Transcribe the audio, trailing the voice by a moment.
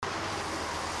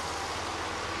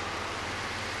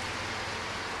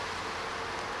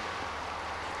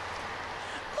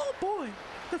boy,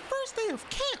 the first day of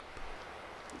camp.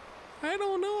 I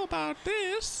don't know about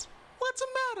this. What's the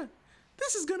matter?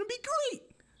 This is gonna be great.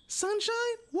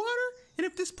 Sunshine, water, and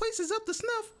if this place is up to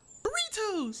snuff,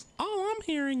 burritos. All I'm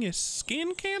hearing is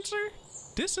skin cancer,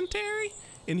 dysentery,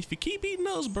 and if you keep eating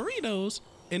those burritos,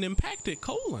 an impacted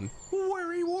colon.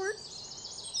 Worry wart.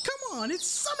 Come on, it's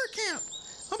summer camp.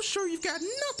 I'm sure you've got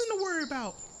nothing to worry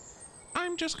about.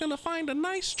 I'm just gonna find a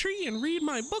nice tree and read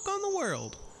my book on the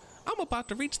world. I'm about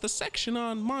to reach the section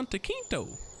on Monte Quinto.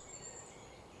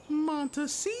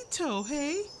 Montecito,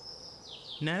 hey?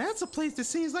 Now that's a place that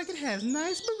seems like it has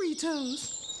nice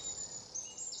burritos.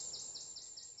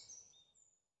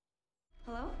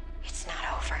 Hello? It's not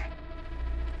over.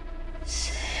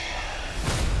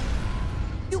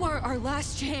 You are our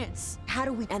last chance. How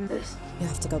do we end this? You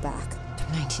have to go back to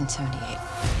 1978.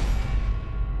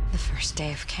 The first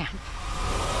day of camp.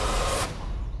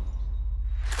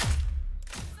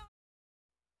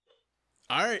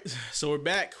 All right, so we're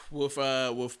back with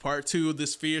part 2 of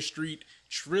this Fear Street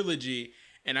trilogy,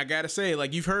 and I gotta say,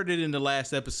 like you've heard it in the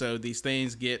last episode, these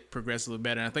things get progressively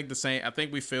better. And I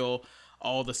think we feel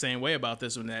all the same way about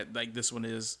this one, that like this one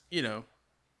is, you know,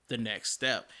 the next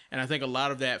step. And I think a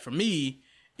lot of that for me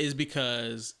is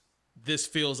because this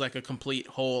feels like a complete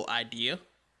whole idea.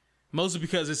 Mostly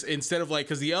because it's instead of like,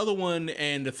 because the other one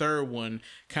and the third one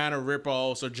kind of rip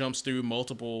offs or jumps through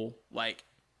multiple like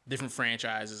different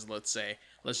franchises, let's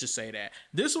just say that.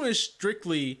 This one is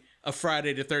strictly a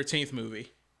Friday the 13th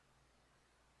movie,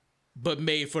 but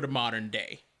made for the modern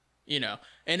day, you know?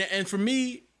 And for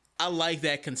me, I like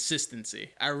that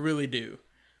consistency. I really do.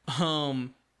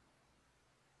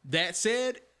 That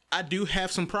said, I do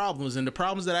have some problems, and the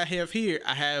problems that I have here,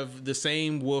 I have the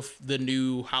same with the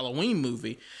new Halloween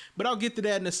movie, but I'll get to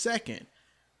that in a second.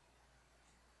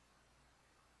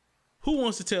 Who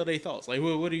wants to tell their thoughts? Like,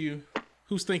 what are you...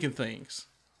 Who's thinking things?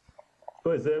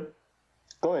 Go ahead, Sam.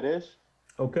 Go ahead, Ish.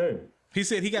 Okay. He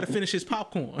said he got to finish his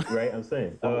popcorn. Right, I'm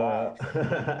saying.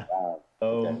 Okay.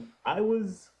 I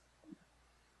was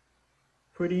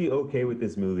pretty okay with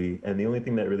this movie, and the only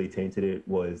thing that really tainted it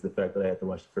was the fact that I had to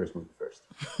watch the first movie first.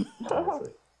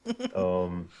 Honestly.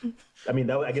 I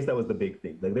mean, I guess that was the big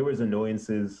thing. Like, there was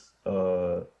annoyances,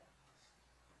 but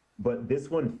this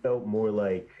one felt more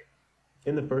like,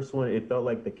 in the first one, it felt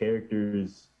like the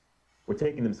characters were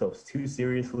taking themselves too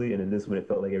seriously, and in this one, it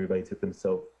felt like everybody took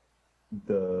themselves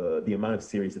the amount of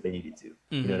serious that they needed to.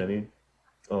 Mm-hmm. You know what I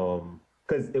mean?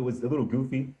 Because it was a little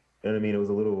goofy. You know what I mean? It was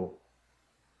a little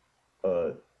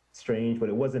strange, but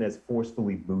it wasn't as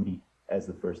forcefully moody as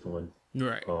the first one.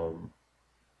 Right.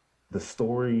 The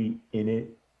story in it,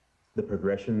 the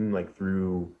progression, like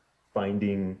through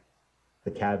finding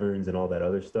the caverns and all that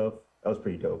other stuff, that was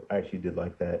pretty dope. I actually did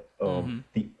like that.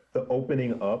 The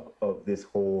opening up of this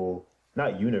whole,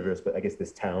 not universe, but I guess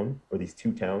this town, or these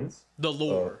two towns. The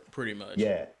lore, pretty much.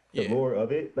 Yeah, the lore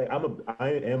of it. Like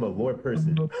I am a lore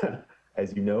person,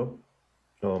 as you know.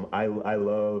 I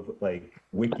love like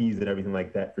wikis and everything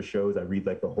like that for shows. I read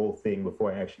like the whole thing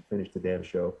before I actually finish the damn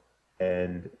show.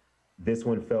 And this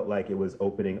one felt like it was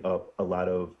opening up a lot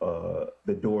of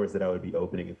the doors that I would be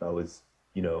opening if I was,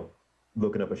 you know,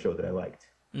 looking up a show that I liked,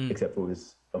 except for it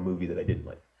was a movie that I didn't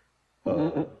like.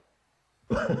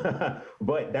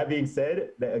 But that being said,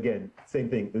 that again, same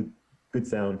thing. Good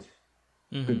sound,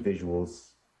 good visuals.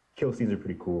 Kill scenes are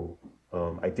pretty cool.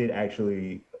 I did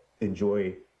actually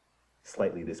enjoy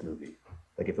slightly this movie.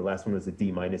 Like if the last one was a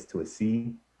D- to a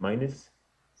C-,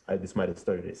 this might have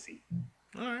started at C.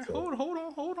 All right, so,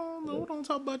 hold on. Don't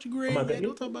talk about your grade yet.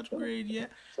 Don't talk about your grade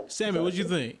yet. Sammy, what'd you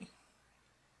think?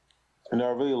 And I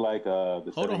really like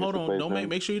the. Hold on. Don't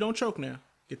make sure you don't choke now.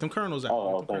 Get them kernels out.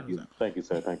 Oh, thank you,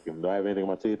 sir. Thank you. Do I have anything in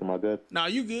my teeth? Am I good? Nah,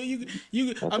 you good. You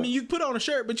good. Okay. I mean, you put on a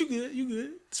shirt, but you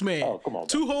good. This man. Oh, come on.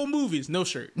 2 whole movies, no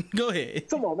shirt. Go ahead.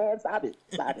 Come on, man. Stop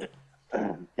it.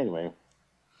 Anyway,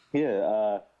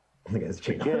 yeah. I think that's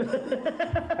chicken.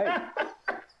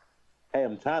 Hey,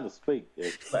 I'm trying to speak.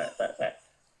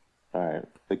 All right,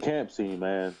 the camp scene,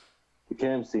 man. The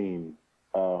camp scene.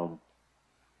 Wow,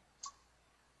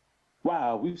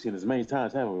 we've seen this many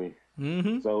times, haven't we?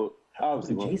 Mm-hmm. So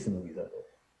obviously, Jason movies out there.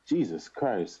 Jesus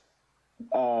Christ.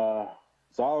 So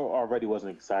I already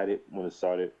wasn't excited when it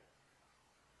started.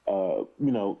 You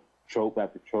know, trope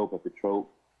after trope after trope.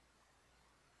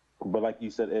 But like you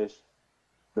said, Ish,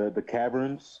 the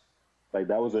caverns, like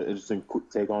that was an interesting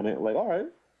take on it. Like, all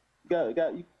right,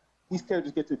 these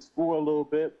characters get to explore a little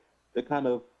bit. They're kind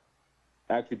of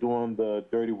actually doing the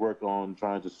dirty work on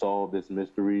trying to solve this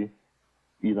mystery.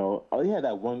 You know, you had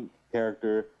that one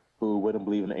character who wouldn't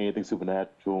believe in anything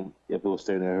supernatural if it was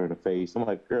staring at her in the face. I'm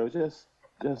like, girl, just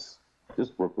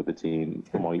work with the team.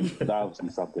 Come on, there's obviously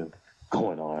something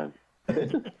going on?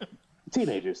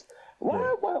 Teenagers.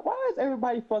 Why is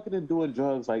everybody fucking and doing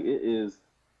drugs? Like, it is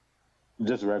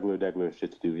just regular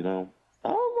shit to do, you know?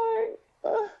 I'm like,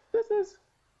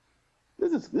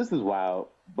 this is wild,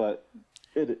 but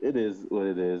it is what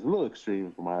it is. A little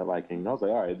extreme for my liking. I was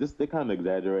like, all right, they're kind of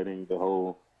exaggerating the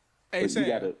whole. Hey, Sam, you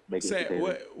gotta make it Sam,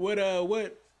 what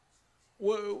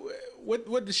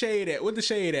the shade at? What the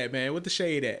shade at, man? What the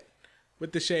shade at?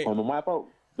 What the shade? On the white folk.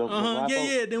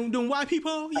 Yeah. Them white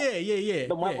people. Yeah.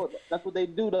 The white folk, that's what they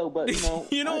do though. But you know,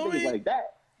 You know what I mean? Like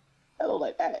that. I don't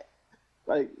like that.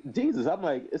 Like Jesus, I'm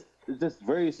like, it's just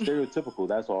very stereotypical.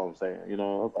 That's all I'm saying. You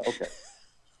know, I was like, okay.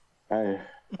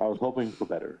 I was hoping for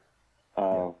better.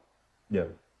 Yeah.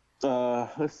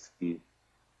 Let's see.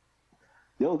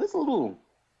 Yo, this little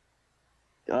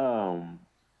the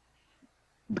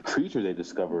creature they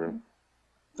discover.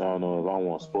 I don't know if I don't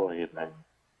want to spoil anything.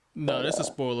 No, that's a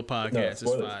spoiler podcast.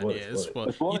 No, It's fine. It's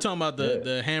spoiler. You talking about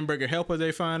the hamburger helper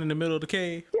they find in the middle of the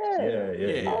cave? Yeah.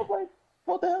 Yeah. I was like,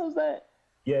 what the hell is that?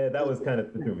 Yeah, that was kind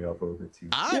of threw me off a little bit too.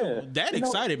 That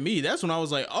excited me. That's when I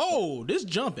was like, oh, this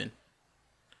jumping.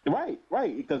 Right.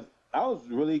 Because I was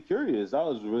really curious. I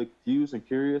was really confused and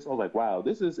curious. I was like, wow,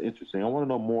 this is interesting. I want to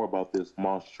know more about this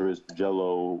monstrous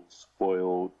Jello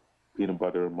spoiled peanut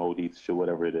butter moldy shit,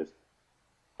 whatever it is.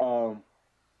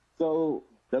 So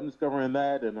them discovering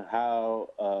that and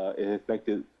how it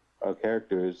affected our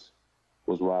characters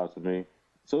was wild to me.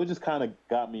 So it just kind of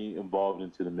got me involved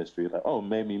into the mystery. Like, oh,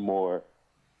 made me more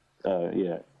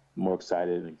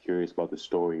excited and curious about the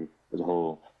story as a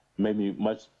whole. Made me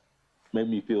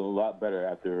feel a lot better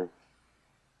after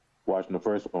watching the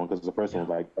first one, because the first one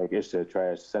was like it's shit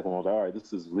trash. The second one was like, all right,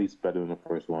 this is at least better than the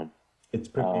first one. It's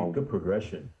pretty good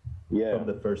progression. Yeah, from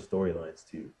the first storylines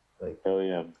too. Like, hell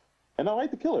yeah, and I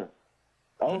like the killer.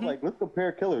 I was like, let's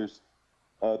compare killers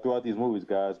throughout these movies,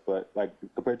 guys. But like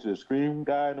compared to the Scream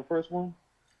guy in the first one,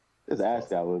 this ass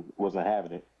guy wasn't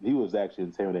having it. He was actually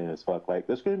intimidating as fuck. Like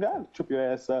the Scream guy would trip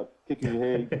your ass up, kick your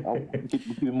head,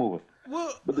 keep you moving.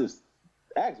 Well, but this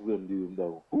axe with him dude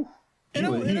though. Oof. He's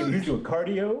doing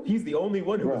cardio. He's the only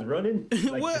one who was running.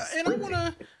 Like, well, and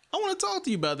I wanna talk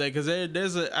to you about that, because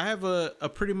I have a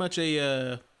pretty much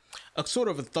a sort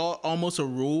of a thought, almost a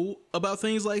rule about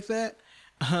things like that.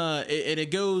 And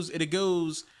it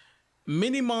goes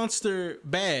mini monster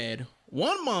bad,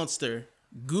 one monster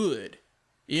good.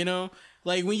 You know,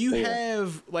 like when you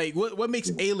have like what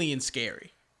makes Alien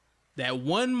scary? That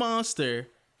one monster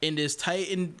in this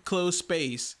tight and closed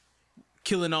space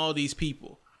killing all these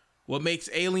people. What makes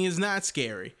Aliens not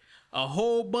scary? A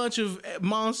whole bunch of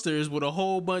monsters with a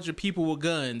whole bunch of people with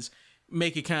guns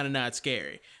make it kind of not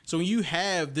scary. So when you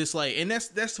have this, like, and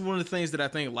that's one of the things that I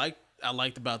think I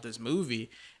liked about this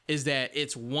movie, is that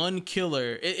it's one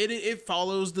killer. It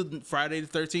follows the Friday the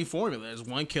 13th formula. There's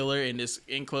one killer in this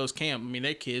enclosed camp. I mean,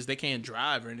 they're kids. They can't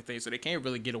drive or anything, so they can't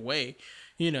really get away,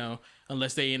 you know,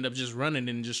 unless they end up just running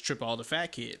and just trip all the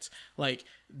fat kids. Like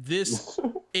this,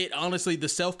 it honestly, the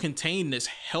self-containedness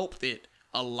helped it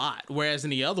a lot. Whereas in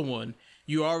the other one,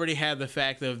 you already have the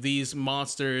fact of these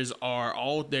monsters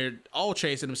they're all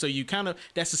chasing them. So you kind of,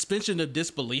 that suspension of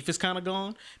disbelief is kind of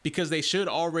gone, because they should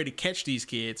already catch these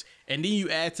kids. And then you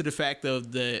add to the fact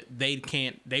of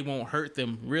they won't hurt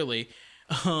them really.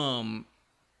 And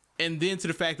then to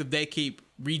the fact that they keep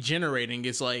regenerating,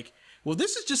 it's like, well,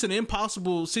 this is just an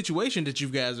impossible situation that you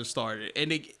guys have started,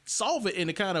 and they solve it in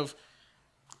a kind of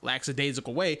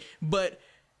lackadaisical way. But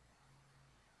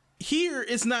here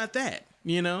it's not that,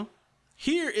 you know.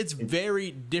 Here it's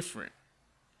very different.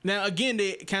 Now again,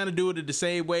 they kind of do it the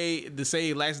same way, the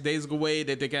same lackadaisical way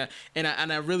that they got, and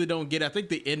I really don't get it. I think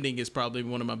the ending is probably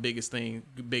one of my biggest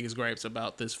gripes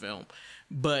about this film.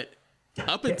 But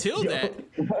up until that,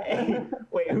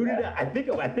 wait, who did I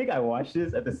think I watched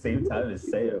this at the same time as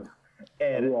Sam.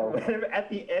 And at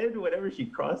the end, whenever she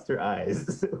crossed her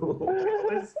eyes,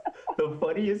 was the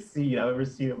funniest scene I've ever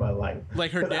seen in my life.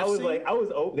 Like her death scene?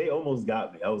 They almost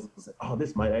got me. I was like, oh,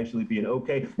 this might actually be an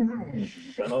okay. And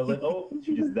I was like, oh,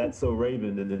 that's so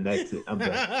Raven, and then that's it. I'm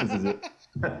done. This is it.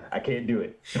 I can't do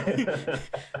it.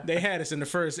 They had us in the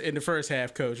first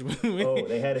half, Coach. Oh,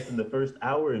 they had us in the first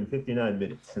hour and 59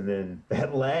 minutes, and then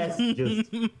that last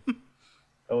I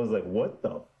was like, what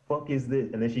the fuck is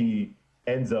this? And then she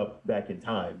ends up back in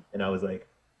time, and I was like,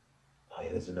 oh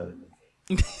yeah, there's another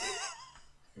movie.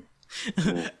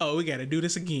 Oh, we gotta do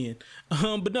this again.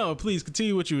 But no, please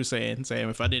continue what you were saying, Sam,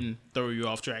 if I didn't throw you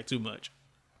off track too much.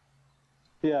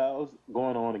 Yeah, I was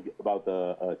going on about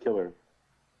the killer.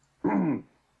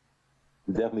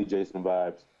 Definitely Jason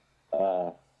vibes.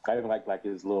 I even like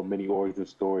his little mini origin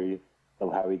story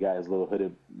of how he got his little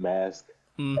hooded mask.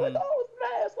 Mm-hmm. Like, oh, it's a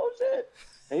mask, oh shit.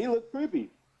 and he looked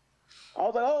creepy. I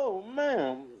was like, oh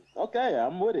man, okay,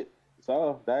 I'm with it.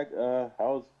 So that I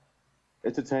was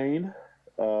entertained.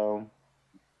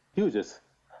 He was just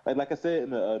like I said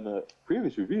in the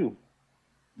previous review.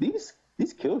 These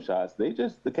kill shots,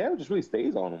 the camera just really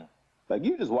stays on him. Like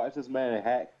you just watch this man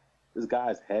hack this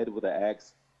guy's head with an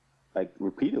axe, like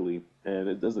repeatedly, and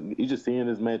it doesn't. You just seeing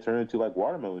this man turn into like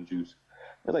watermelon juice.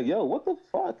 It's like, yo, what the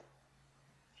fuck?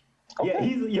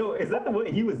 Okay. Yeah, is that the one?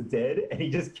 He was dead and he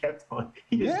just kept on.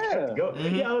 He just kept going.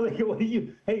 Mm-hmm. Yeah, I was like, yo, what are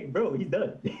you? Hey, bro, he's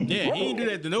done. Yeah, Bro. he didn't do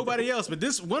that to nobody else, but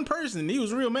this one person, he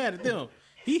was real mad at them.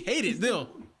 He hated them.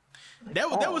 That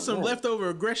was some leftover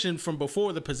aggression from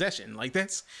before the possession. Like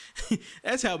that's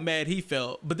how mad he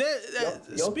felt. But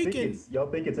y'all think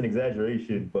it's an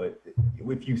exaggeration, but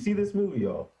if you see this movie,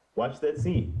 y'all watch that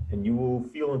scene and you will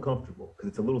feel uncomfortable because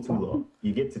it's a little too long.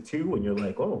 You get to 2 and you're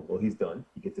like, oh, well, he's done.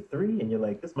 You get to 3 and you're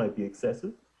like, this might be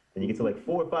excessive. And you get to like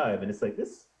 4 or 5 and it's like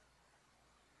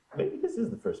maybe this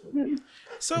is the first movie.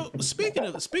 So speaking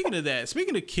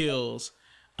of kills.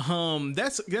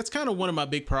 That's kind of one of my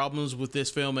big problems with this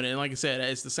film, and like I said,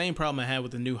 it's the same problem I had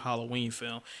with the new Halloween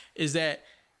film, is that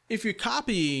if you're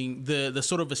copying the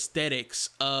sort of aesthetics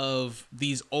of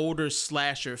these older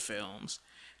slasher films,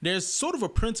 there's sort of a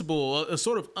principle, a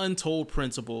sort of untold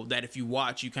principle that if you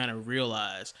watch, you kind of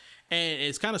realize, and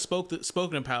it's kind of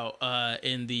spoken about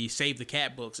in the Save the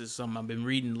Cat books. Is something I've been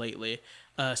reading lately,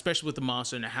 especially with the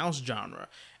monster in the house genre.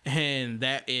 And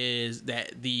that is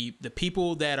that the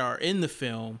people that are in the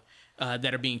film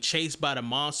that are being chased by the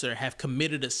monster have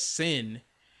committed a sin,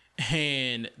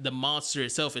 and the monster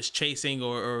itself is chasing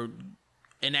or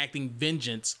enacting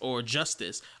vengeance or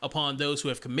justice upon those who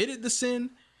have committed the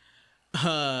sin.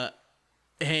 And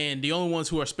the only ones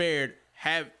who are spared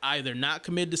have either not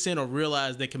committed the sin or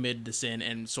realized they committed the sin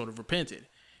and sort of repented,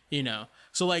 you know?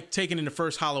 So like taking in the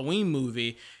first Halloween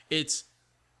movie, it's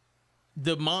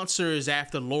the monster is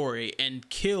after Laurie and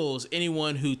kills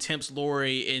anyone who tempts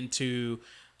Laurie into,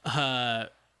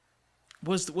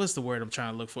 what's the word I'm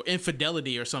trying to look for?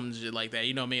 Infidelity or something like that.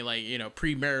 You know what I mean? Like, you know,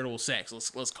 premarital sex,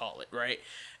 let's call it, right?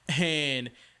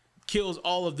 And kills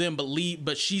all of them,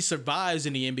 but she survives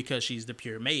in the end because she's the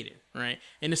pure maiden, right?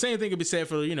 And the same thing could be said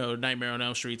for, you know, Nightmare on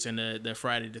Elm Street and the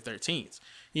Friday the 13th.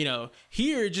 You know,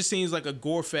 here it just seems like a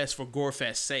gore fest for gore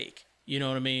fest's sake. You know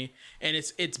what I mean? And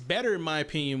it's better in my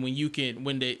opinion when you can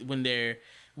when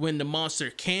the monster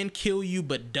can kill you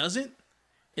but doesn't,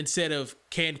 instead of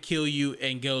can kill you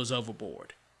and goes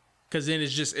overboard. Because then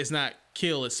it's not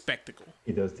kill, it's spectacle.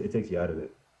 It does. It takes you out of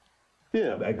it.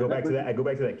 Yeah. I go back to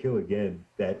that kill again.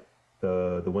 That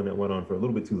the one that went on for a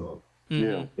little bit too long. Mm-hmm.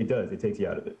 Yeah. It does. It takes you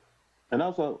out of it. And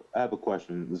also, I have a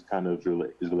question. This kind of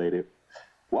is related.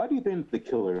 Why do you think the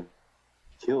killer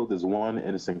killed this one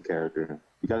innocent character?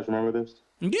 You guys remember this?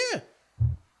 Yeah.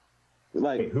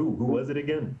 Like, Hey, who was it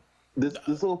again? this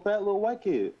little fat little white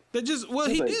kid. That just he like,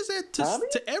 did that Tommy?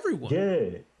 to everyone.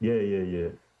 Yeah.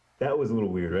 That was a little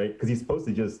weird, right? Because he's supposed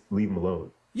to just leave him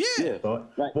alone. Yeah.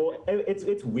 Thought. Right. Well,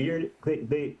 it's weird.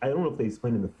 They I don't know if they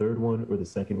explained in the third one or the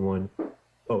second one.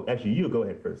 Oh, actually, you go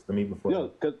ahead first. Let me before.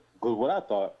 No, because what I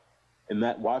thought in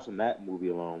that watching that movie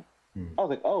alone, I was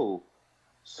like, oh,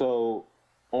 so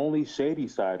only shady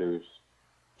siders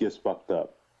gets fucked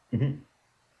up,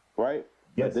 right?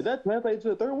 Yes. Did that translate to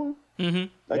the third one?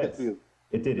 Mm-hmm. Yes.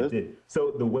 It did.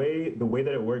 So the way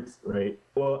that it works, right?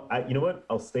 Well, you know what?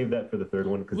 I'll save that for the third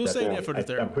one because We'll save that for the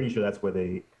third I'm one. pretty sure that's where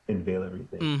they unveil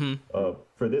everything.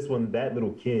 For this one, that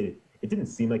little kid, it didn't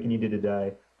seem like he needed to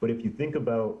die, but if you think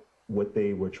about what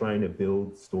they were trying to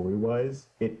build story-wise,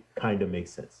 it kind of makes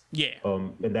sense. Yeah.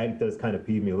 And that does kind of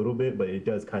peeve me a little bit, but it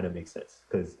does kind of make sense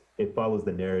because it follows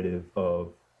the narrative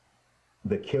of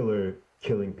the killer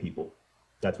killing people.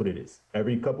 That's what it is.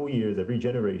 Every couple years, every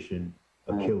generation,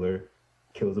 a killer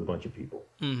kills a bunch of people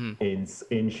in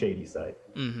Shadyside.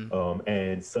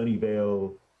 And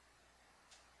Sunnyvale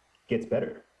gets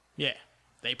better. Yeah.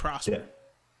 They prosper.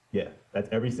 Yeah, that's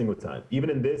every single time. Even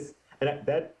in this, and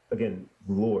that again,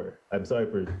 lore. I'm sorry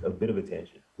for a bit of a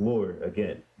tangent. Lore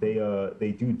again.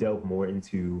 They do delve more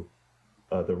into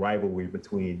the rivalry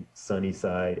between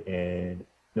Sunnyvale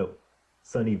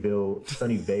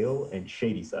and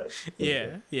Shadyside.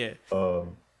 Yeah.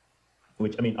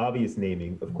 Which, I mean, obvious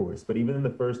naming, of course, but even in the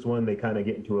first one, they kind of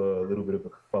get into a little bit of a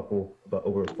kerfuffle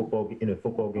over a football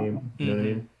game. You know what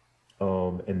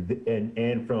I mean?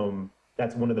 And from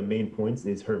that's one of the main points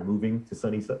is her moving to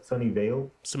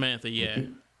Sunnyvale. Samantha, yeah.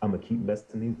 I'm gonna keep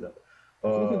messing these up.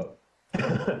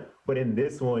 But in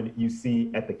this one, you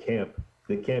see at the camp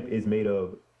is made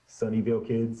of Sunnyvale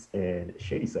kids and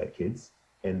Shadyside kids,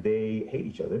 and they hate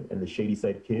each other. And the Shady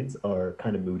Side kids are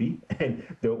kind of moody and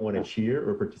don't want to cheer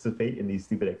or participate in these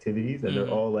stupid activities. And they're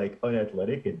all like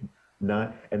unathletic and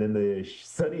not. And then the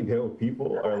Sunnyvale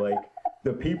people are like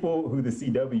the people who the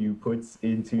CW puts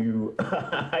into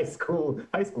high school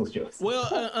shows.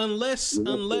 Well, unless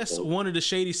one of the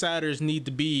Shady Siders need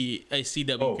to be a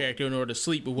CW character in order to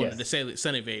sleep with one of the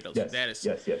Sunnyvales. Yes.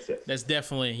 That's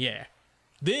definitely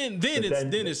Then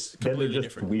it's completely they're just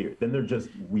different. weird. Then they're just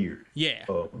weird. Yeah.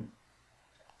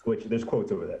 Which there's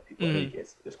quotes over that. People. In any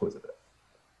case, there's quotes over that.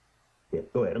 Yeah.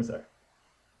 Go ahead. I'm sorry.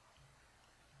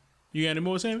 You got any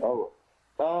more, Sam?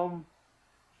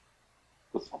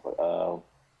 What's something?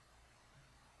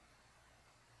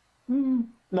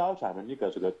 No, I'm chiming. You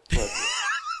guys are good.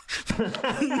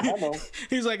 I know.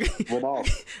 He's like, Went off.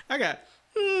 I got.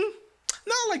 No,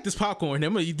 I like this popcorn.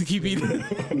 I'm gonna keep eating.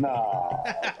 Nah.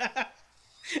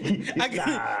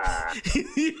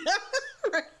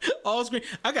 All screen.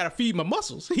 I gotta feed my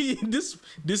muscles. This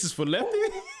is for lefty.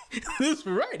 This is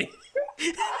for righty.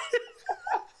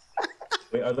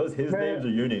 Wait, are those his names or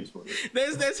your names for it?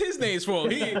 That's his names for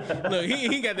him. He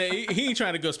got that. He ain't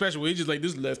trying to go special. He's just like,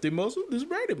 this lefty muscle, this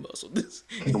righty muscle. This.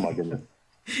 Oh my goodness.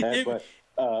 But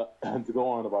to go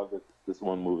on about this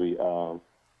one movie,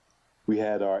 we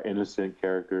had our innocent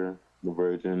character, the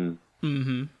Virgin,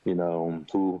 you know,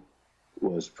 who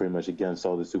was pretty much against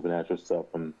all the supernatural stuff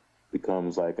and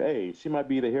becomes like, hey, she might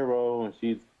be the hero and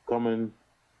she's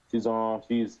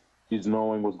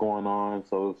knowing what's going on,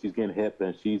 so she's getting hip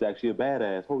and she's actually a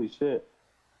badass. Holy shit.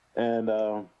 And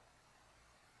that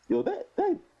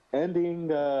ending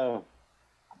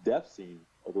death scene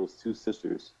of those two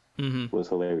sisters was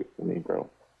hilarious to me, bro.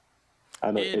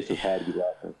 I know it just had to be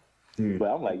laughing. Dude.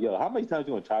 But I'm like, yo, how many times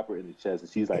you gonna chop her in the chest?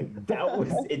 And she's like,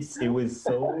 it was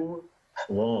so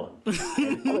long.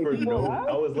 And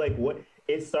I was like, what?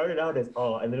 It started out as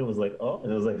and then it was like,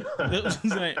 and it was like,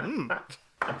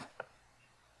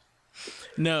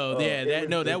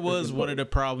 that was one of the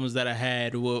problems that I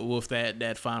had with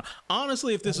that final.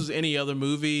 Honestly, if this was any other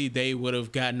movie, they would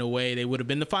have gotten away. They would have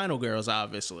been the final girls,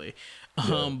 obviously.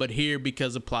 But here,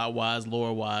 because of plot wise,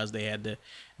 lore wise, they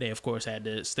of course had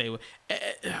to stay with.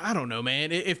 I don't know,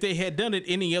 man. If they had done it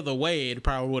any other way, it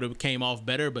probably would have came off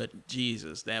better. But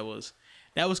Jesus, that was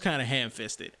kind of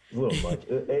ham-fisted. A little much.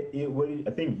 I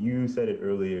think you said it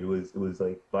earlier. It was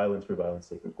like violence for violence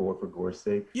sake, or gore for gore's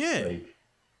sake. Yeah. Like,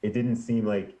 it didn't seem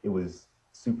like it was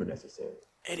super necessary.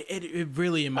 It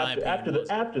really, in my opinion,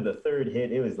 after the third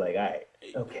hit, it was like, all right,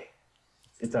 okay,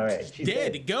 it's all right. She's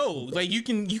dead to go. Like you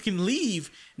can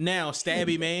leave now,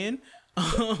 stabby man.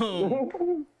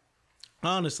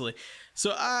 Honestly,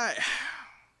 so I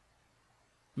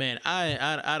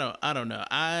don't know.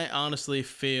 I honestly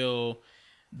feel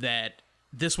that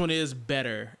this one is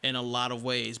better in a lot of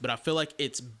ways, but I feel like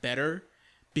it's better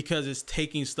because it's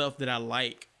taking stuff that I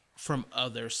like from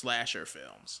other slasher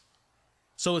films.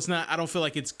 So it's not, I don't feel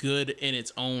like it's good in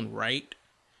its own right.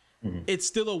 It's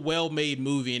still a well-made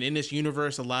movie, and in this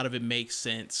universe, a lot of it makes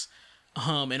sense.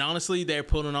 And honestly, they're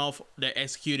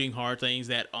executing hard things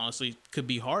that honestly could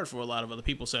be hard for a lot of other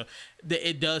people. So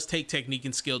it does take technique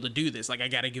and skill to do this. Like, I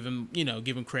got to give him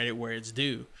credit where it's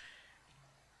due.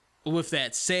 With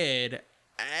that said,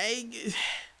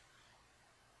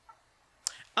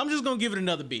 I'm just going to give it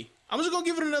another B.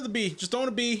 Just throwing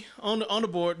a B on the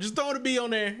board. Just throwing a B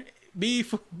on there. B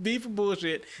for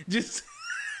bullshit. Just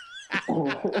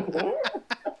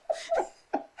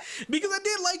because I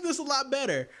did like this a lot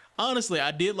better. Honestly,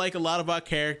 I did like a lot of our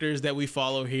characters that we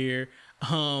follow here.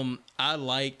 I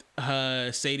liked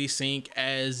Sadie Sink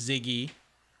as Ziggy.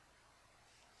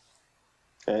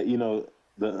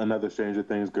 Another Stranger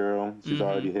Things girl. She's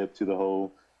already hip to the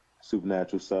whole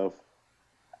supernatural stuff.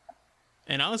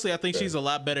 And honestly, I think she's a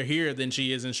lot better here than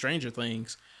she is in Stranger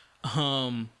Things.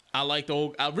 I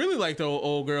really liked the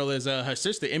old girl as her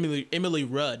sister, Emily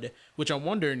Rudd, which I'm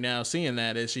wondering now, seeing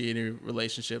that, is she in a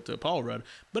relationship to Paul Rudd?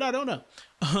 But I don't know.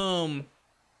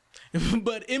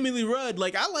 But Emily Rudd,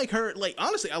 like, I like her. Like,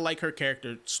 honestly, I like her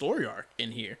character story arc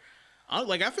in here. I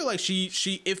feel like she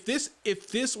if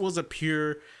this was a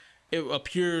pure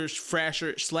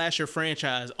slasher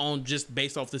franchise on just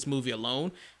based off this movie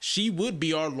alone, she would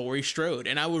be our Laurie Strode,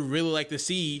 and I would really like to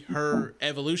see her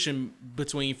evolution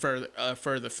between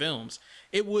further films.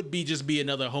 It would be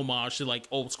another homage to like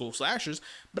old school slashers,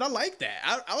 but I like that.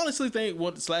 I honestly think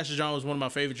what the slasher genre is one of my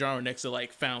favorite genres next to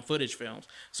like found footage films.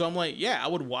 So I'm like, yeah,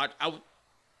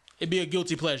 it'd be a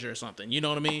guilty pleasure or something, you know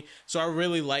what I mean? So I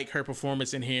really like her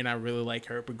performance in here, and I really like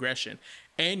her progression.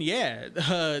 And yeah,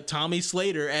 Tommy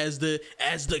Slater as the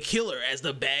killer, as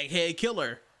the baghead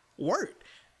killer, worked.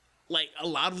 like a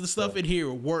lot of the stuff in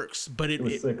here works, but It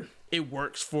was sick. it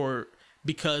works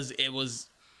because it's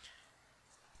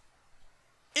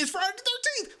Friday the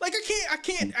 13th. Like I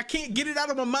can't get it out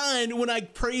of my mind when I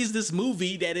praise this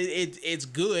movie that it's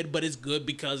good, but it's good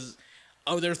because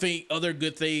other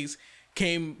good things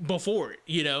came before it,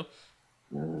 you know?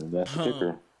 That's the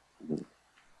kicker.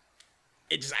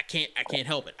 It just I can't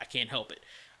help it. I can't help it.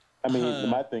 I mean,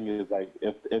 my thing is like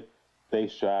if they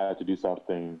try to do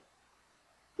something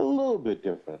a little bit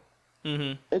different,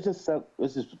 it's just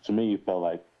to me it felt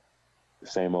like the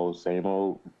same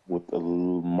old with a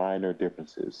little minor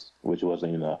differences, which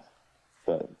wasn't enough.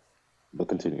 But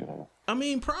continue on. I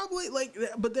mean, probably like,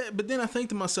 but then I think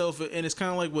to myself, and it's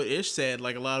kind of like what Ish said.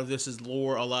 Like a lot of this is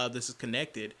lore, a lot of this is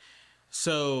connected.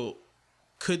 So,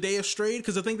 could they have strayed?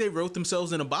 Because I think they wrote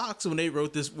themselves in a box when they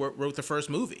wrote the first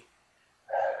movie.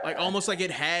 Like almost like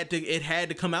it had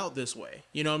to come out this way.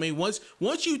 You know what I mean?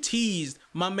 Once you teased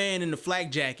my man in the flak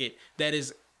jacket, that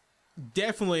is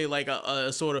definitely like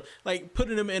a sort of like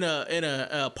putting him in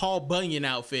a Paul Bunyan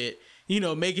outfit. You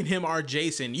know, making him our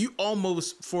Jason. You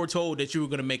almost foretold that you were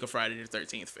going to make a Friday the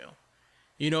 13th film.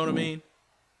 You know what I mean?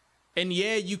 And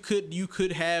yeah, you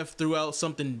could have throughout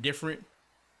something different.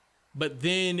 But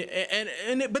then,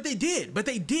 but they did.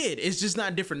 It's just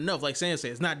not different enough. Like Sam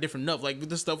said, it's not different enough. Like with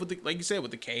the stuff like you said,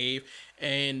 with the cave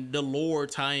and the lore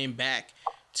tying back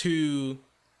to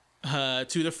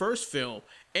the first film.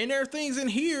 And there are things in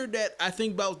here that I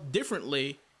think about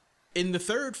differently in the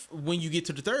third, when you get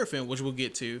to the third film, which we'll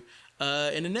get to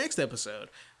in the next episode.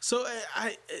 So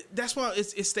that's why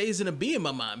it stays in a B in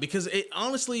my mind, because it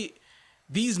honestly,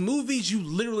 these movies, you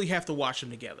literally have to watch them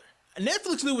together.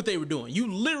 Netflix knew what they were doing. You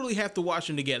literally have to watch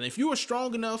them together. If you were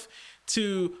strong enough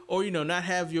to, or not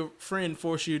have your friend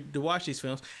force you to watch these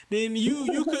films, then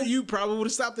you probably would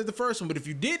have stopped at the first one. But if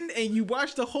you didn't and you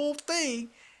watched the whole thing,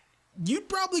 you'd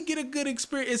probably get a good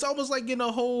experience. It's almost like getting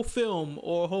a whole film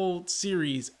or a whole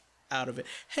series out of it.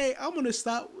 Hey, I'm gonna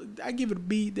stop. I give it a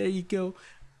B. There you go.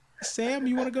 Sam,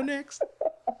 you want to go next?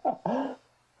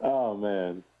 Oh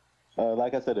man,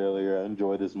 like I said earlier, I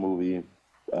enjoyed this movie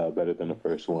better than the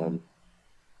first one.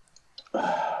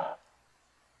 The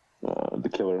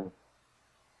killer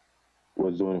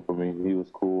was doing it for me. He was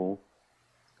cool.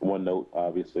 One note,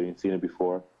 obviously, seen it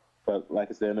before, but like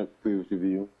I said in the previous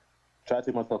review, try to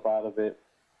take myself out of it.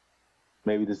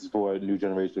 Maybe this is for a new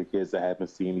generation of kids that haven't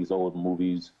seen these old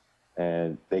movies,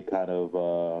 and they kind of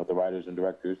the writers and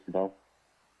directors, and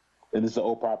this is an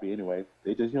old property anyway.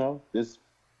 They just just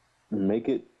make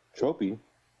it tropey,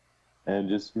 and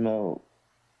just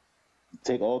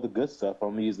take all the good stuff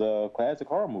from these classic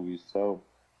horror movies. So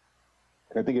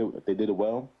I think they did it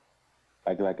well.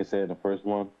 Like I said in the first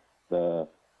one, the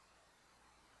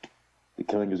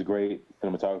killing is great,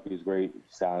 cinematography is great,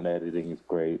 sound editing is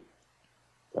great.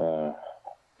 That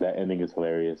ending is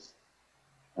hilarious.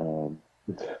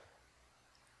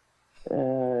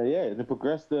 Yeah, and it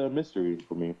progressed the mystery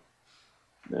for me.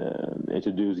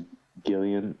 Introduced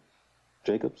Gillian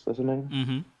Jacobs, that's her name.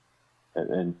 Mm-hmm.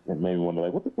 And it made me wonder,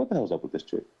 like, what the hell's up with this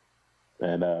chick?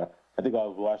 And I think I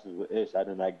was watching this with Ish. I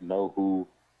didn't know who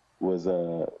was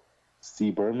C.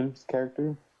 Berman's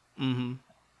character. Mm-hmm.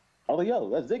 I was like, yo,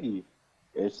 that's Ziggy.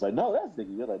 And she's like, no, that's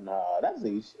Ziggy. You're like, nah, that's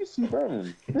Ziggy. She's C.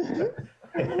 Berman.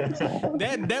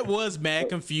 That was mad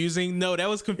confusing. No, that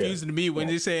was confusing to me when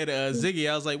they said Ziggy.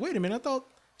 I was like, wait a minute, I thought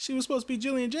she was supposed to be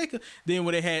Jillian Jacob. Then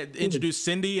when they had introduced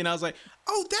Cindy, and I was like,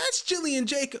 oh, that's Jillian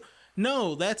Jacob.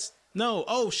 No,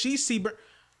 oh, she's C.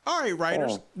 All right,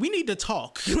 writers, we need to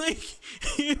talk. Right.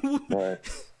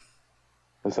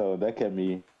 So that kept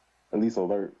me at least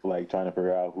alert, like trying to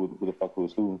figure out who the fuck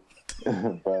was who.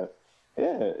 But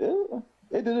yeah,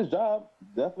 it did its job.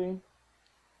 Definitely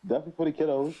for the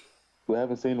kiddos who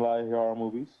haven't seen a lot of horror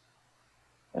movies.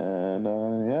 And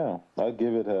yeah, I'll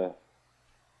give it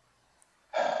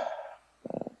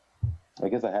I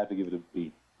guess I have to give it a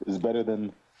B. It's better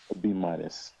than a B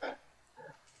minus.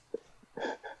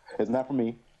 It's not for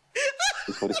me.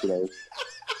 It's for the kiddos.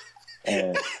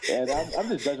 And I'm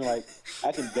just judging, like,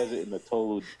 I can judge it in a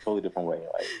totally different way.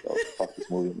 Like, oh, fuck this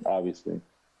movie, obviously,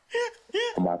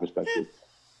 from my perspective.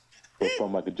 But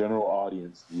from like a general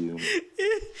audience view,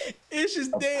 it's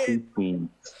just dead.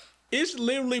 It's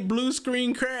literally blue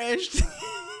screen crashed.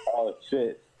 Oh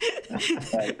shit!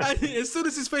 Like, as soon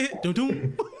as his face hit,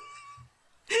 doom.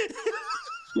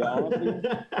 Yeah, honestly,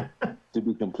 to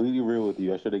be completely real with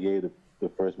you, I should have gave the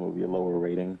first movie a lower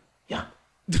rating. Yeah.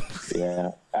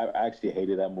 Yeah, I actually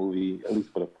hated that movie, at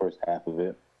least for the first half of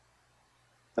it.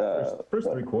 First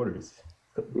 3 quarters.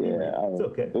 Yeah, it's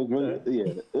okay. It was really,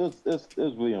 it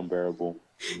was really unbearable.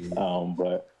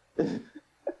 But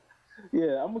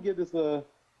yeah, I'm gonna give this a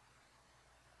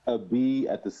a B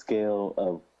at the scale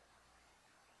of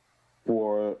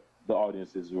for the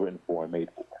audiences written for and made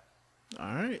for.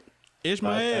 All right,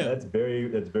 Ishmael. That's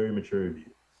very mature of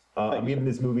you. I'm giving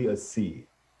this movie a C,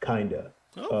 kinda.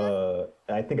 Okay.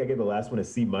 I think I gave the last one a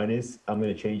C minus. I'm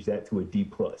gonna change that to a D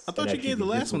plus. I thought you gave the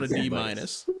last one a D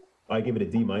minus. I give it a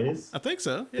D minus. I think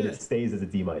so. But Yeah. it stays as a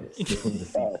D minus. This one's a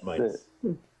C minus.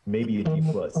 Maybe a D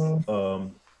plus.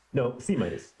 No, C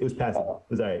minus. It was passable.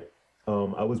 It was all right.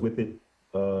 I was with it.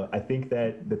 I think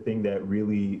that the thing that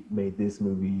really made this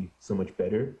movie so much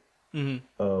better,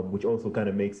 which also kind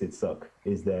of makes it suck,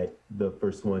 is that the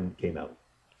first one came out.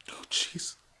 Oh,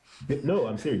 jeez. No,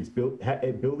 I'm serious.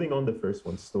 Building on the first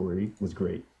one's story was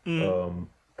great.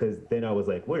 Because then I was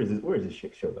like, where is this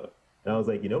shit show going? And I was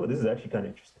like, you know what? This is actually kind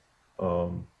of interesting.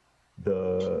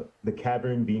 The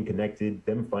cavern being connected,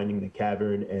 them finding the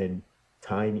cavern and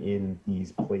tying in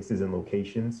these places and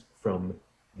locations from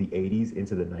the 80s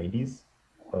into the 90s.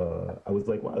 I was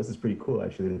like, wow, this is pretty cool.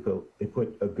 Actually, they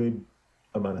put a good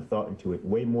amount of thought into it,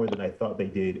 way more than I thought they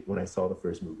did when I saw the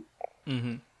first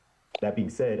movie. That being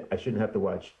said, I shouldn't have to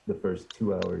watch the first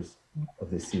 2 hours of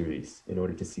this series in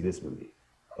order to see this movie.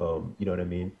 You know what I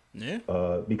mean? Yeah.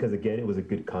 Because again, it was a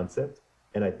good concept,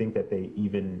 and I think that they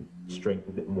even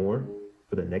strengthened it more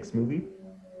for the next movie.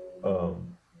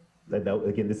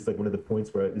 Again, this is like one of the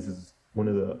points where this is one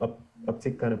of the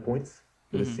uptick kind of points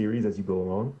for the series as you go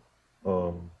along.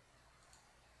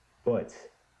 But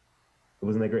it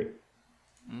wasn't that great.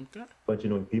 Okay. Bunch of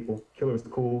annoying people. Killer was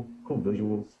cool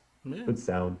visuals, Yeah. good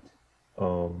sound.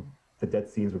 The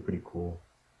death scenes were pretty cool.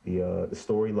 The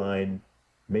storyline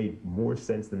made more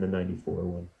sense than the 94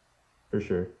 one, for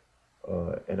sure.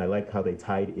 And I like how they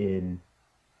tied in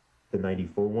the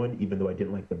 94 one, even though I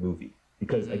didn't like the movie.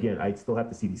 Because again, I still have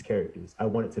to see these characters. I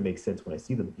want it to make sense when I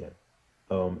see them again.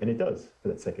 And it does for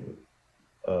that second movie.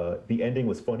 The ending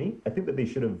was funny. I think that they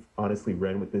should have honestly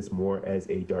ran with this more as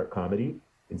a dark comedy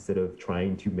instead of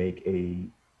trying to make a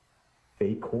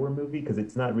fake horror movie, because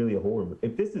it's not really a horror movie.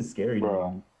 If this is scary to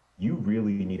you, you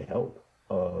really need help.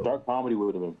 Dark comedy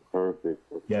would have been perfect.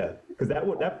 Yeah, because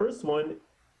that first one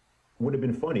would have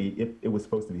been funny if it was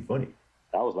supposed to be funny.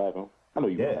 I was laughing. I know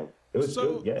you were Yeah, laughing. it was.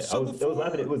 So- I so was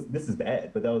laughing. This is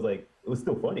bad, but that was like, it was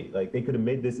still funny. Like they could have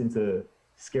made this into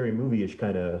scary movie-ish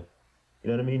kind of. You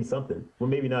know what I mean? Something. Well,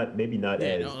 maybe not. Yeah,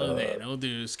 as. don't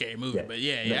do a scary movie, Yeah. but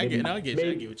yeah, No, I get you.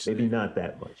 Maybe what you're maybe saying. not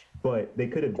that much, but they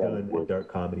could have done a dark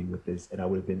comedy with this, and I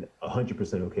would have been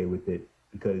 100% okay with it,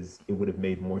 because it would have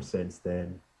made more sense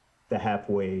than the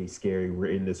halfway scary.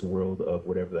 We're in this world of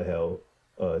whatever the hell,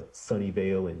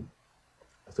 Sunnyvale, and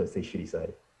so I say shitty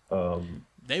side.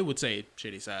 They would say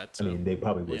shitty side. So. I mean, they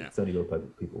probably would. Yeah.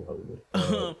 Sunnyvale people probably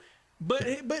would. But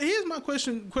here's my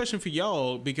question for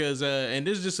y'all, because and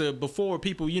this is just before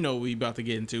people, we about to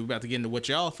get into what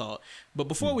y'all thought. But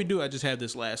before we do, I just have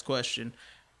this last question.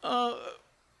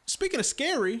 Speaking of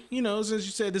scary, since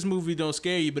you said this movie don't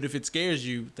scare you, but if it scares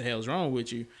you, what the hell's wrong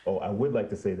with you? Oh, I would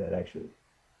like to say that actually,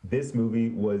 this movie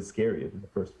was scarier than the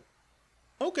first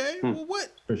one. Okay, well,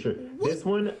 what? For sure. This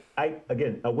one, I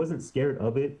wasn't scared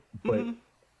of it, but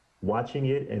watching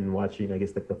it and watching, I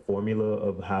guess, like the formula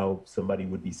of how somebody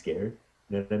would be scared.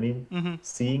 You know what I mean?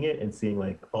 Seeing it and seeing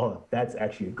like, oh, that's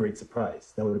actually a great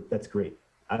surprise. That's great.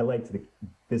 I liked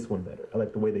this one better. I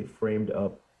like the way they framed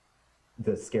up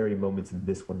the scary moments in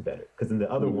this one better. Because in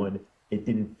the other one,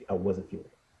 I wasn't feeling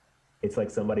it. It's like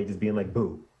somebody just being like,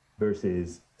 boo,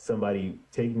 versus somebody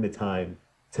taking the time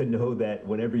to know that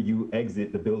whenever you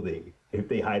exit the building, if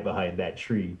they hide behind that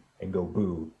tree and go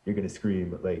boo, you're going to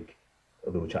scream like a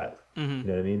little child. You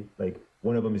know what I mean? Like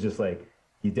one of them is just like,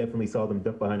 you definitely saw them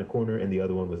duck behind a corner, and the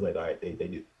other one was like, all right, they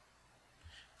knew.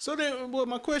 So then, well,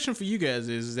 my question for you guys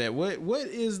is that what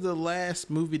is the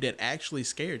last movie that actually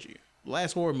scared you?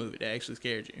 Last horror movie that actually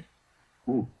scared you?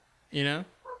 Ooh.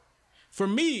 For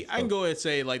me, I can go ahead and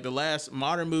say like the last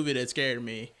modern movie that scared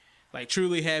me, like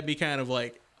truly had me kind of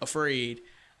like afraid.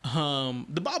 The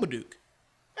Babadook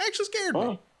actually scared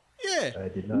me. Yeah, I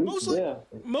did not.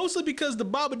 mostly because the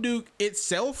Babadook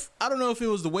itself, I don't know if it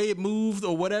was the way it moved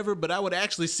or whatever, but I would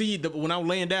actually see when I'm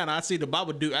laying down, I see the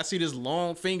Babadook, I see this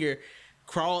long finger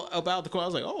crawl up out the corner. I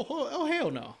was like, oh hell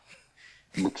no.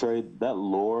 Betrayed. That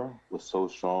lore was so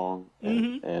strong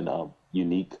and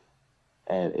unique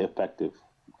and effective.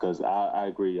 Because I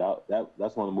agree.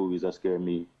 That's one of the movies that scared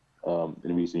me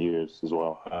in recent years as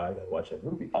well. I gotta watch that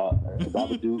movie. The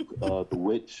Babadook, the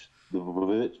witch,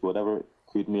 whatever,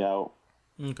 creeped me out.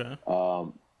 Okay.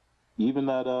 Even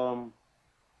that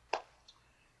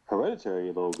Hereditary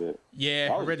a little bit.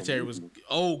 Yeah, Hereditary was.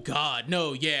 Oh God,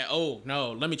 no. Yeah. Oh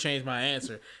no. Let me change my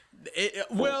answer.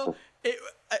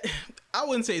 I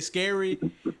wouldn't say scary,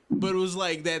 But it was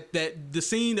like that the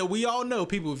scene that we all know,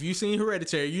 people, if you've seen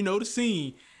Hereditary, you know the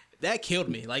scene. That killed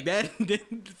me. Like that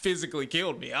physically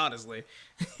killed me, honestly.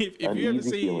 If you haven't Uneasy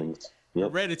seen feelings.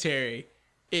 Yep. Hereditary,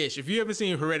 if you haven't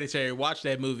seen Hereditary, watch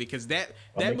that movie, because that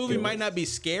movie might not be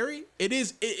scary. It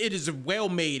is well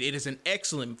made. It is an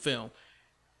excellent film.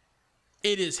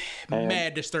 It is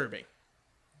mad disturbing.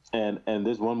 And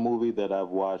there's one movie that I've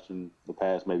watched in the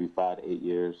past maybe 5 to 8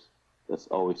 years that's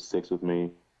always sticks with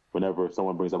me. Whenever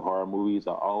someone brings up horror movies,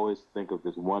 I always think of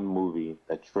this one movie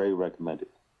that Trey recommended.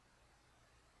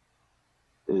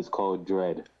 It is called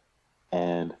Dread,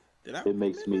 and it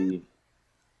makes me.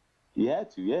 You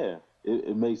had to, yeah.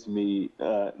 It makes me.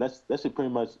 That should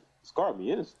pretty much scar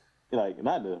me. It's like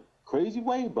not in a crazy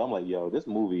way, but I'm like, yo, this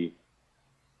movie.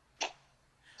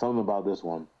 Something about this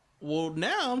one. Well,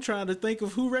 now I'm trying to think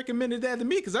of who recommended that to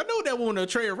me, because I know that wasn't a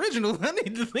Trey original. I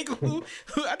need to think of who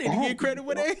I need to get credit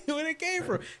where it came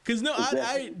from. Because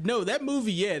I know that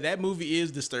movie. Yeah, that movie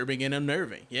is disturbing and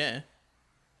unnerving. Yeah.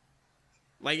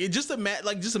 Like just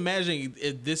imagine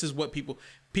if this is what people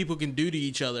can do to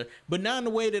each other, but not in the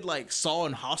way that like Saw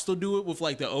and Hostel do it, with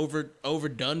like the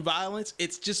overdone violence.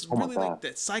 It's just really like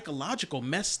that psychological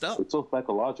messed up. It's so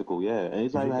psychological, yeah. And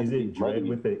it's is it Dread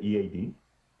with the EAD?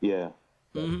 Yeah.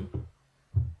 Mm-hmm.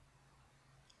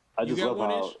 I just love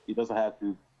how he doesn't have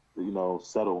to,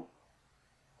 settle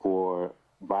for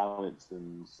violence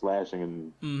and slashing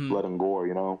and blood and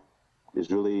gore. It's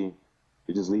really.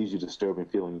 It just leaves you disturbed and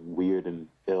feeling weird and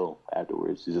ill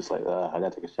afterwards. You're just like, I gotta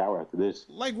take a shower after this.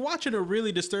 Like watching a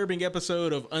really disturbing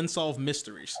episode of Unsolved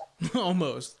Mysteries,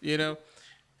 almost.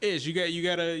 Ish,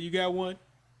 you got one?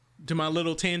 To my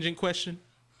little tangent question.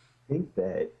 I think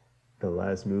that the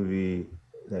last movie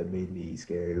that made me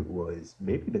scared was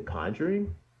maybe The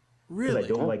Conjuring. Really? I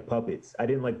don't like puppets. I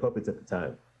didn't like puppets at the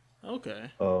time. Okay.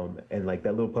 And like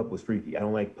that little puppet was freaky. I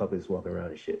don't like puppets walking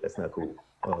around and shit. That's not cool.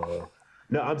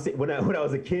 No, I'm saying when I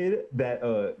was a kid, that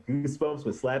Goosebumps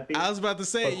would slap me. I was about to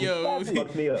say, yo,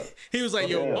 fucked me up. He was like,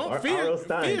 yo,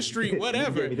 Fear Street,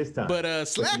 whatever. But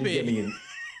slapping.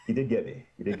 He did get me.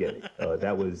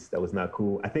 That was not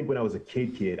cool. I think when I was a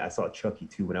kid, I saw Chucky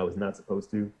too when I was not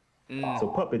supposed to. So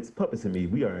puppets and me,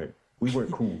 we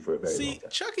weren't cool for a very long time.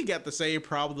 Chucky got the same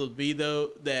problem with me though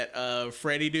that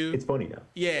Freddy do. It's funny now.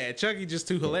 Yeah, Chucky just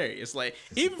too hilarious. Like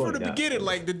even from the beginning,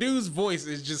 like the dude's voice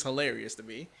is just hilarious to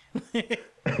me.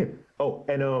 Oh,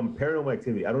 and Paranormal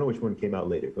Activity. I don't know which one came out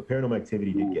later, but Paranormal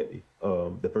Activity did get me.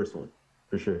 The first one,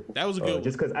 for sure. That was a good one.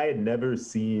 Just because I had never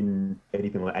seen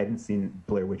anything like, I hadn't seen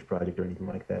Blair Witch Project or anything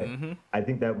like that. Mm-hmm. I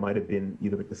think that might have been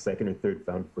either like the second or third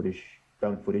found footage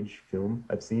film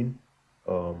I've seen.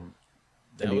 That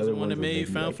was the one that made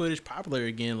found footage popular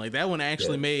again. Like that one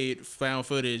actually made found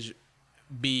footage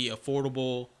be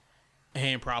affordable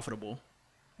and profitable.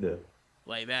 Yeah.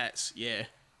 Like that's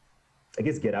I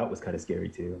guess Get Out was kind of scary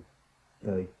too.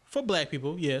 Like for black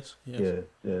people, yes. Yeah.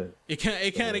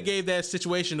 It kind of gave that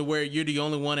situation to where you're the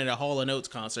only one at a Hall & Oates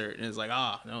concert, and it's like,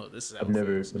 no, this is. I'm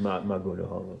not going to a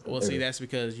Hall & Oates. Well, see, that's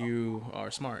because you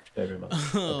are smart.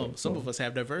 Some of us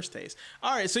have diverse tastes.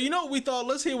 All right, so you know what we thought?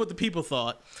 Let's hear what the people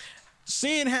thought.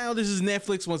 Seeing how this is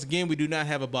Netflix, once again, we do not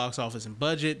have a box office and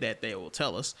budget that they will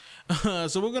tell us.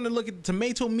 So we're going to look at the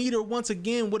tomato meter once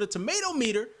again with a tomato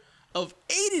meter of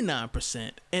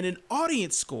 89% and an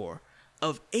audience score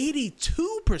of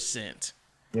 82%.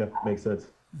 Yeah, makes sense.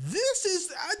 This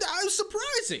is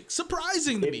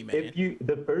surprising to me, man. If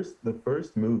the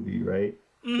first movie, right?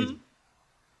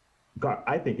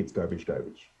 I think it's garbage,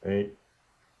 right?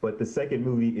 But the second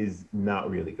movie is not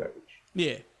really garbage.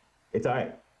 Yeah, it's all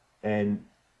right. And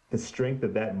the strength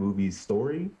of that movie's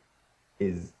story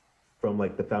is from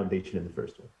like the foundation in the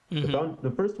first one. Mm-hmm.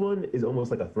 The first one is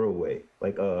almost like a throwaway,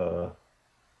 like I'm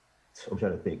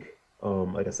trying to think,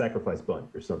 like a sacrifice bunt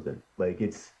or something. Like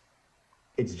it's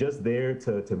just there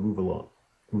to move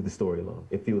the story along.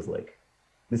 It feels like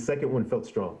the second one felt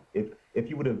strong. If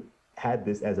you would have had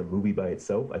this as a movie by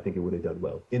itself, I think it would have done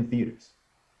well in theaters,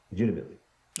 legitimately.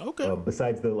 Okay.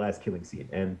 Besides the last killing scene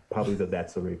and probably the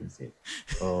That's So Raven scene.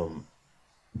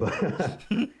 But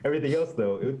everything else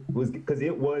though, it was because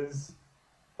I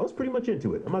was pretty much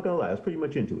into it. I'm not gonna lie, I was pretty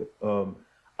much into it.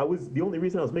 The only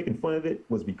reason I was making fun of it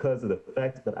was because of the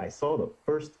fact that I saw the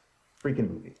first freaking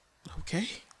movie. Okay.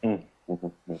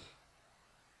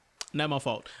 Not my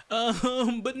fault.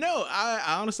 But no,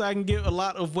 I honestly I can get a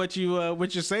lot of what you're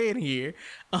saying here.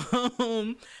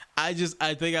 I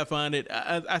think I find it.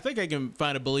 I think I can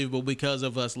find it believable because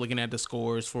of us looking at the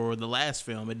scores for the last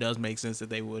film. It does make sense that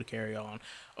they would carry on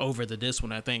over this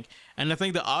one, I think, and I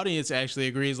think the audience actually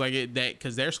agrees that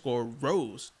because their score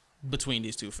rose between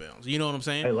these two films. You know what I'm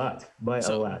saying? By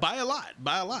a lot.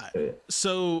 By a lot. Yeah.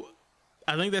 So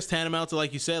I think that's tantamount to,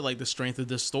 like you said, like the strength of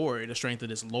this story, the strength of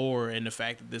this lore, and the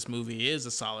fact that this movie is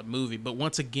a solid movie. But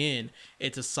once again,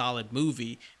 it's a solid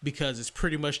movie because it's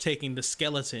pretty much taking the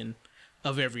skeleton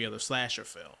of every other slasher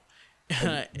film.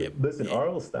 Listen,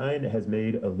 R.L. Stine has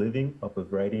made a living off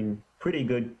of writing pretty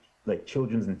good, like,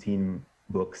 children's and teen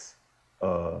books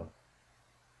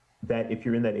that if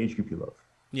you're in that age group, you love.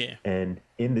 Yeah. And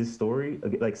in this story,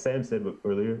 like Sam said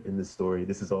earlier, in this story,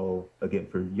 this is all, again,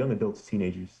 for young adults,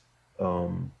 teenagers.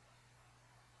 And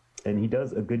he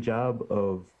does a good job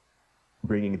of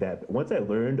bringing that. Once I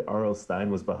learned R.L.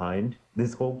 Stine was behind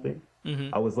this whole thing,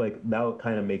 I was like, now it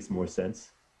kind of makes more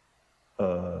sense.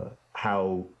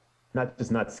 How,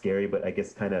 not scary, but I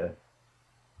guess kind of,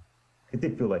 it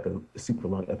did feel like a super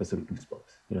long episode of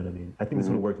Goosebumps. You know what I mean? I think this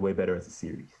would have worked way better as a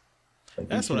series. Like,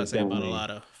 that's what I say about a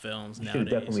lot of films nowadays. Should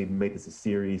definitely make this a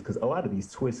series, because a lot of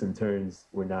these twists and turns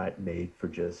were not made for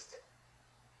just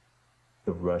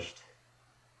the rushed.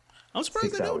 I'm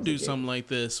surprised they don't do something like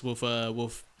this with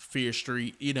Fear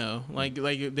Street, you know, like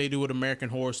they do with American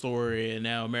Horror Story and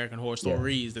now American Horror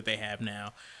Stories that they have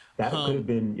now. That could have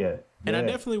been, And I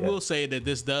definitely will say that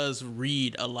this does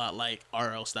read a lot like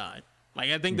R.L. Stine. Like,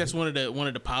 I think that's one of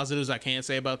the positives I can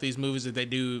say about these movies, that they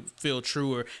do feel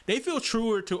truer. They feel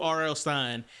truer to R.L.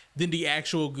 Stine than the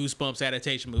actual Goosebumps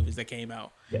adaptation movies that came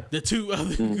out. Yeah. The two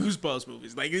other Goosebumps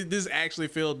movies. Like, this actually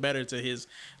feels better to his,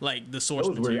 like, the source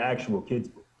material. Those were actual kids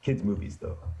movies,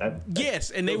 though.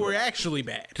 Yes, and they were actually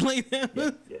bad. Like,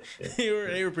 they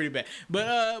were pretty bad. But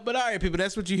all right, people,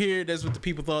 that's what you hear. That's what the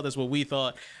people thought. That's what we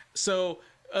thought. So,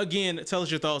 again, tell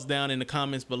us your thoughts down in the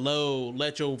comments below.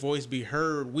 Let your voice be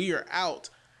heard. We are out.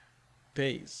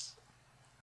 Peace.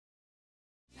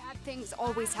 Bad things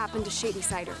always happen to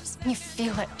Shady-Siders. You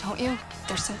feel it, don't you?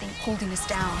 There's something holding us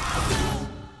down.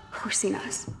 Forcing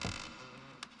us.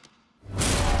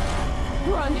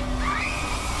 Run!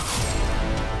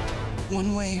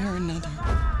 One way or another,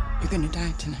 you're gonna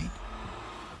die tonight.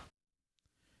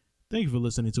 Thank you for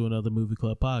listening to another Movie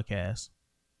Club podcast,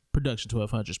 Production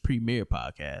 1200's premier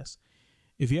podcast.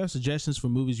 If you have suggestions for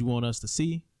movies you want us to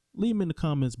see, leave them in the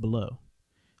comments below.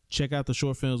 Check out the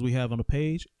short films we have on the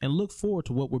page and look forward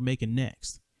to what we're making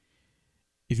next.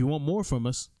 If you want more from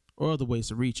us or other ways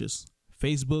to reach us,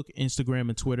 Facebook, Instagram,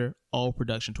 and Twitter, all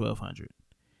Production 1200.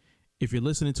 If you're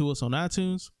listening to us on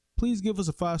iTunes, please give us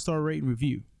a 5-star rate and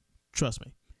review. Trust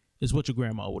me, it's what your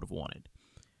grandma would have wanted.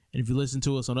 And if you listen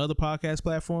to us on other podcast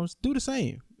platforms, do the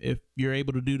same if you're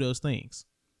able to do those things.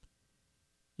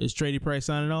 It's Trady Price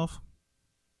signing off.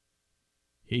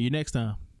 Hear you next time.